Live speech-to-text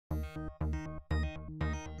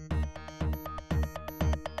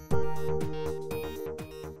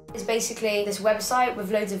It's basically this website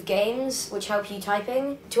with loads of games which help you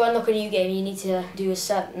typing. To unlock a new game, you need to do a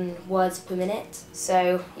certain words per minute,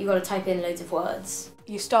 so you've got to type in loads of words.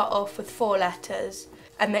 You start off with 4 letters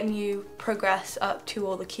and then you progress up to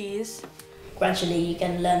all the keys. Gradually you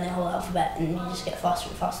can learn the whole alphabet and you just get faster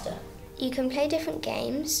and faster. You can play different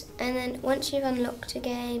games, and then once you've unlocked a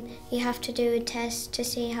game, you have to do a test to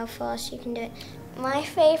see how fast you can do it. My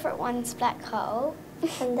favourite one's Black Hole,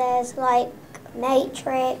 and there's like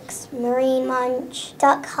Matrix, Marine Munch,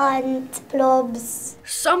 Duck Hunt, Blobs.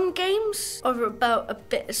 Some games are about a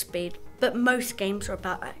bit of speed, but most games are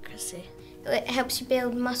about accuracy. It helps you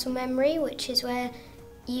build muscle memory, which is where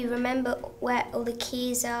you remember where all the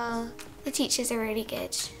keys are. The teachers are really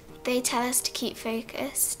good. They tell us to keep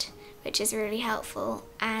focused, which is really helpful,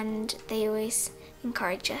 and they always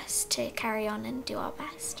encourage us to carry on and do our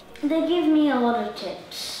best. They give me a lot of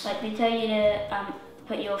tips. Like they tell you to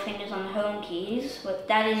put your fingers on the home keys,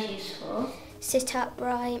 that is useful. Sit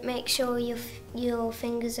upright, make sure your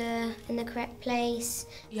fingers are in the correct place.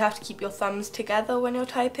 You have to keep your thumbs together when you're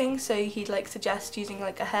typing, so he'd like suggest using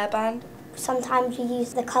like a hairband. Sometimes we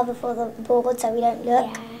use the cover for the board so we don't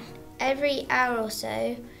look. Yeah. Every hour or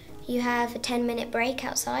so, you have a 10-minute break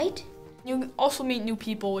outside. You also meet new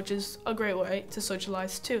people, which is a great way to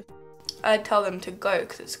socialise too. I'd tell them to go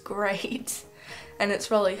because it's great and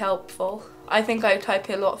it's really helpful. I think I type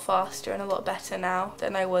a lot faster and a lot better now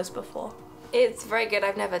than I was before. It's very good.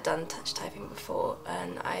 I've never done touch typing before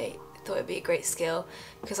and I thought it'd be a great skill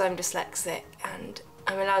because I'm dyslexic and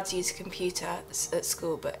I'm allowed to use a computer at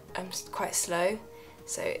school, but I'm quite slow,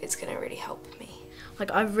 so it's going to really help me.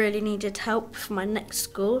 Like, I really needed help for my next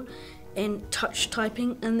school in touch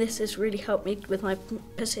typing, and this has really helped me with my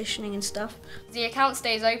positioning and stuff. The account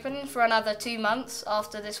stays open for another 2 months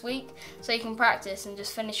after this week, so you can practice and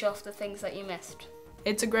just finish off the things that you missed.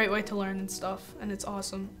 It's a great way to learn and stuff, and it's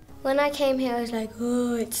awesome. When I came here, I was like,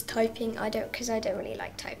 oh, it's typing. Because I don't really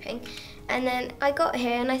like typing. And then I got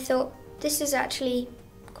here and I thought, this is actually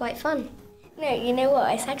quite fun. No, you know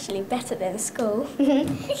what? It's actually better than school. It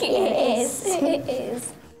is. It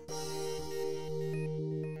is.